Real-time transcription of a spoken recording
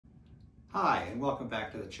Hi, and welcome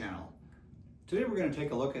back to the channel. Today we're going to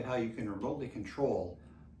take a look at how you can remotely control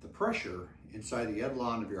the pressure inside the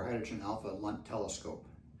etalon of your hydrogen alpha Lunt telescope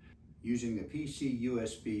using the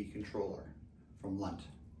PC-USB controller from Lunt.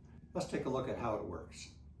 Let's take a look at how it works.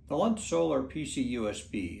 The Lunt Solar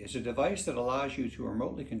PC-USB is a device that allows you to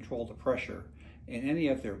remotely control the pressure in any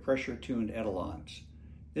of their pressure-tuned etalons.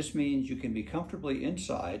 This means you can be comfortably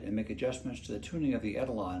inside and make adjustments to the tuning of the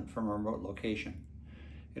etalon from a remote location.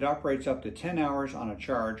 It operates up to 10 hours on a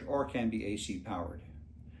charge or can be AC powered.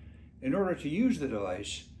 In order to use the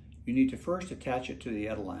device, you need to first attach it to the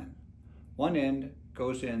etalon. One end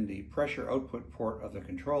goes in the pressure output port of the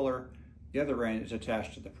controller, the other end is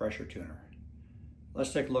attached to the pressure tuner.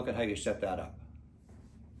 Let's take a look at how you set that up.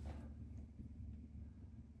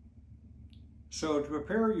 So to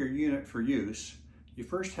prepare your unit for use, you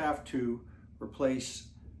first have to replace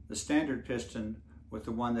the standard piston with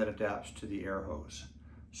the one that adapts to the air hose.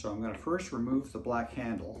 So I'm going to first remove the black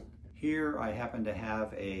handle. Here I happen to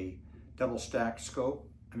have a double stacked scope.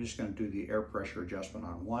 I'm just going to do the air pressure adjustment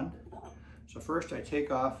on one. So first I take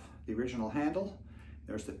off the original handle.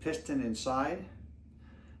 There's the piston inside.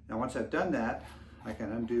 Now once I've done that, I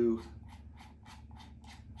can undo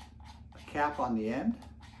a cap on the end.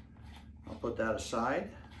 I'll put that aside.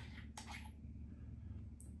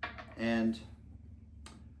 And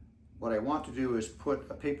what I want to do is put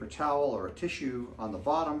a paper towel or a tissue on the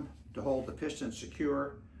bottom to hold the piston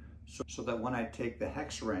secure so that when I take the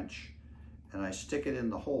hex wrench and I stick it in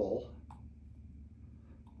the hole,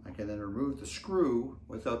 I can then remove the screw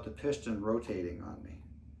without the piston rotating on me.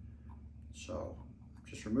 So I'm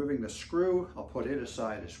just removing the screw. I'll put it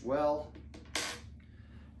aside as well.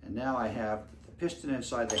 And now I have the piston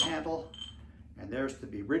inside the handle, and there's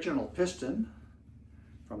the original piston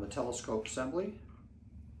from the telescope assembly.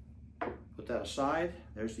 Put that aside.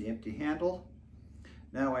 There's the empty handle.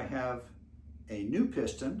 Now I have a new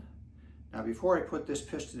piston. Now before I put this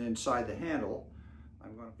piston inside the handle,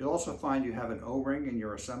 you'll also find you have an O-ring in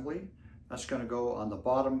your assembly. That's going to go on the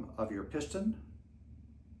bottom of your piston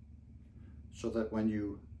so that when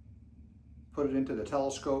you put it into the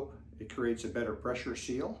telescope, it creates a better pressure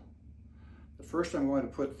seal. But first I'm going to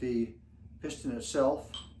put the piston itself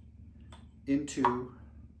into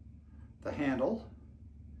the handle.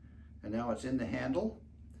 And now it's in the handle.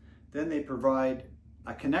 Then they provide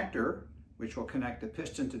a connector which will connect the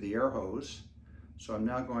piston to the air hose. So I'm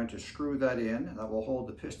now going to screw that in. That will hold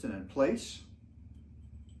the piston in place.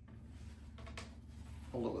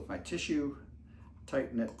 Hold it with my tissue,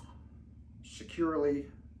 tighten it securely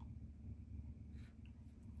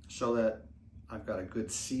so that I've got a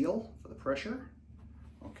good seal for the pressure.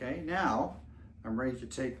 Okay, now I'm ready to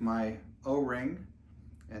take my O-ring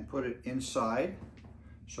and put it inside,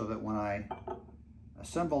 so that when I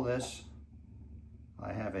assemble this,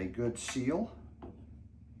 I have a good seal.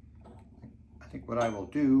 I think what I will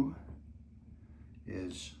do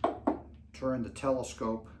is turn the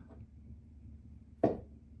telescope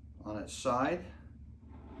on its side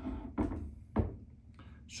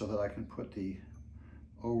so that I can put the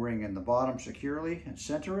O-ring in the bottom securely and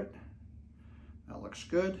center it. That looks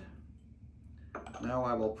good. Now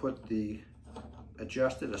I will put the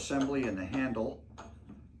adjusted assembly and the handle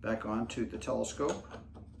back onto the telescope.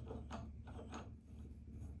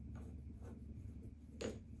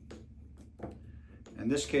 In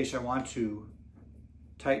this case, I want to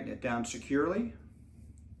tighten it down securely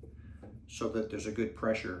so that there's a good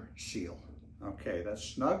pressure seal. Okay, that's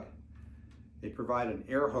snug. They provide an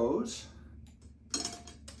air hose,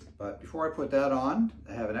 but before I put that on,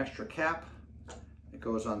 I have an extra cap that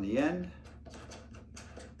goes on the end,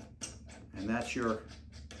 and that's your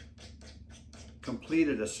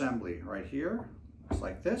completed assembly right here. Looks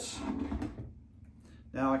like this.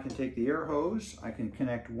 Now I can take the air hose, I can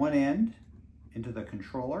connect one end into the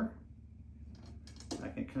controller, I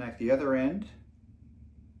can connect the other end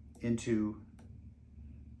into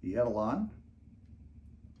the etalon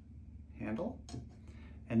handle,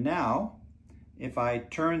 and now if I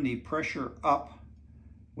turn the pressure up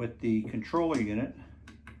with the controller unit,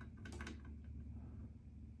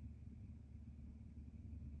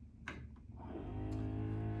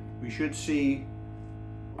 we should see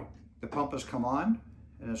the pump has come on,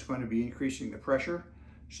 and it's going to be increasing the pressure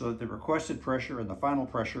so that the requested pressure and the final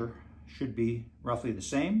pressure should be roughly the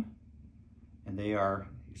same, and they are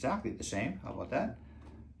exactly the same. How about that?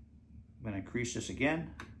 I'm going to increase this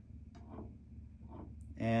again,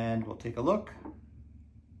 and we'll take a look.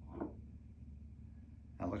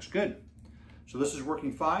 That looks good. So this is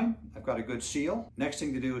working fine. I've got a good seal. Next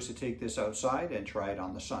thing to do is to take this outside and try it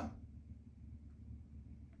on the sun.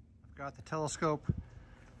 I've got the telescope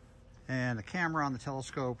And the camera on the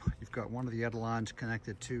telescope, you've got one of the etalons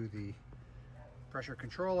connected to the pressure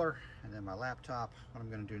controller, and then my laptop. What I'm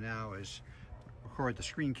going to do now is record the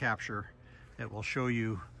screen capture that will show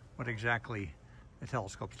you what exactly the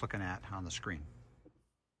telescope's looking at on the screen.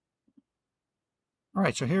 All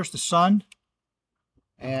right, so here's the sun,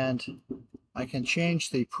 and I can change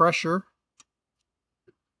the pressure,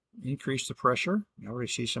 increase the pressure. You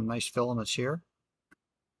already see some nice filaments here.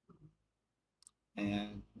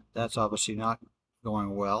 And that's obviously not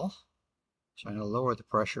going well. So I'm going to lower the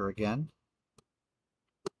pressure again.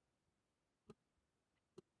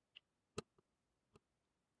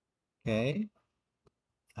 Okay,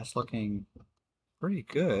 that's looking pretty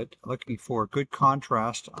good. Looking for good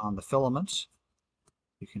contrast on the filaments.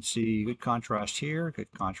 You can see good contrast here,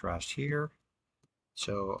 good contrast here.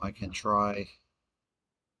 So I can try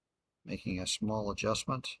making a small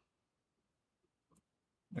adjustment.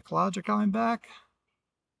 The clouds are coming back.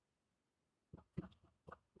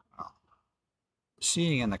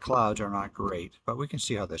 Seeing in the clouds are not great, but we can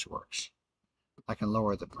see how this works. I can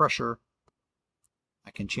lower the pressure.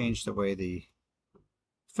 I can change the way the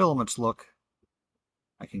filaments look.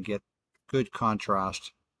 I can get good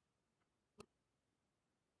contrast.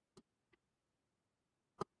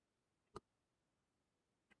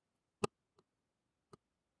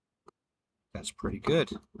 That's pretty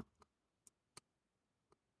good. Let's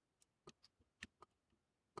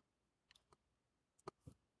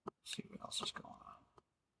see what else is going on.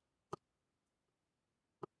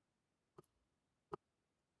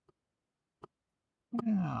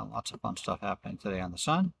 Yeah, lots of fun stuff happening today on the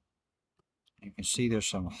sun. You can see there's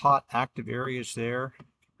some hot active areas there.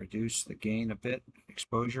 Reduce the gain a bit,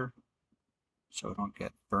 exposure, so we don't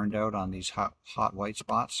get burned out on these hot white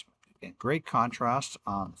spots. Again, great contrast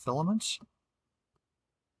on the filaments.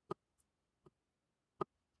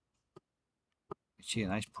 You see a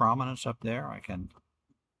nice prominence up there. I can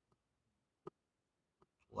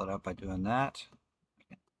pull it up by doing that. I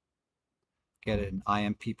can get it in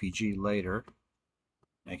IMPPG later.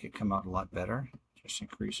 Make it come out a lot better. Just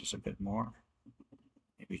increases a bit more.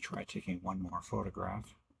 Maybe try taking one more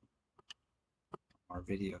photograph or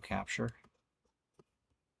video capture.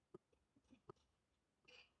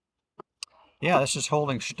 Yeah, this is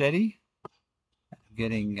holding steady. I'm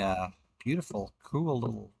getting beautiful, cool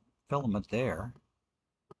little filament there.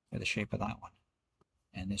 Look at the shape of that one.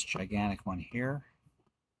 And this gigantic one here.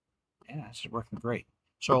 Yeah, this is working great.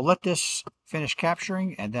 So I'll let this finish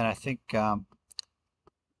capturing, and then I think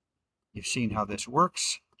you've seen how this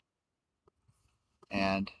works,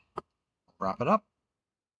 and wrap it up.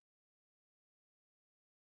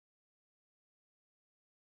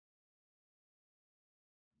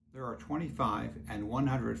 There are 25 and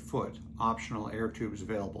 100-foot optional air tubes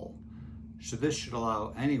available, so this should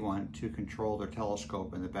allow anyone to control their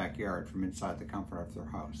telescope in the backyard from inside the comfort of their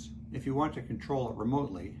house. If you want to control it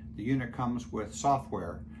remotely, the unit comes with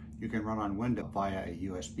software you can run on Windows via a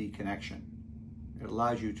USB connection. It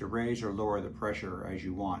allows you to raise or lower the pressure as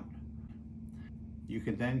you want. You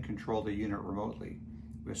can then control the unit remotely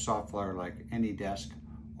with software like AnyDesk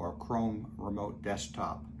or Chrome Remote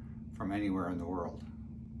Desktop from anywhere in the world.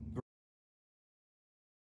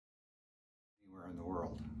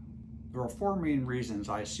 There are four main reasons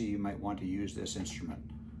I see you might want to use this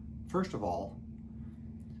instrument. First of all,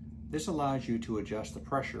 this allows you to adjust the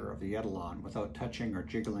pressure of the etalon without touching or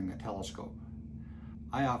jiggling the telescope.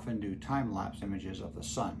 I often do time-lapse images of the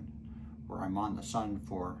sun, where I'm on the sun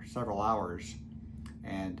for several hours,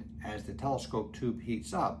 and as the telescope tube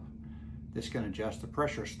heats up, this can adjust the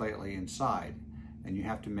pressure slightly inside, and you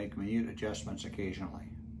have to make minute adjustments occasionally.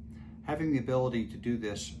 Having the ability to do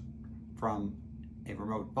this from a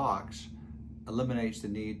remote box eliminates the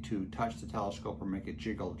need to touch the telescope or make it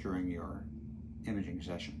jiggle during your imaging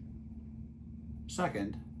session.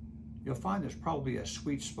 Second, you'll find there's probably a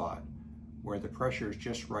sweet spot where the pressure is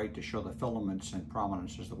just right to show the filaments and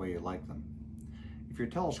prominences the way you like them. If your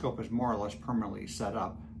telescope is more or less permanently set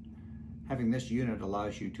up, having this unit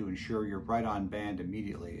allows you to ensure you're right on band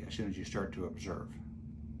immediately as soon as you start to observe.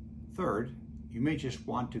 Third, you may just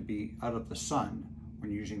want to be out of the sun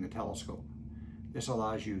when using the telescope. This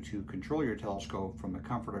allows you to control your telescope from the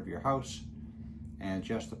comfort of your house and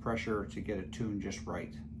adjust the pressure to get it tuned just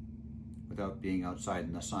right without being outside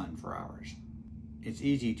in the sun for hours. It's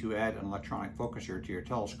easy to add an electronic focuser to your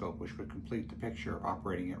telescope, which would complete the picture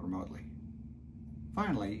operating it remotely.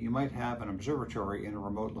 Finally, you might have an observatory in a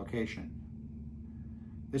remote location.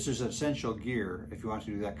 This is essential gear if you want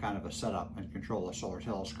to do that kind of a setup and control a solar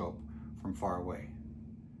telescope from far away.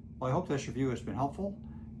 Well, I hope this review has been helpful,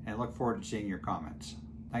 and I look forward to seeing your comments.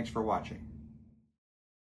 Thanks for watching.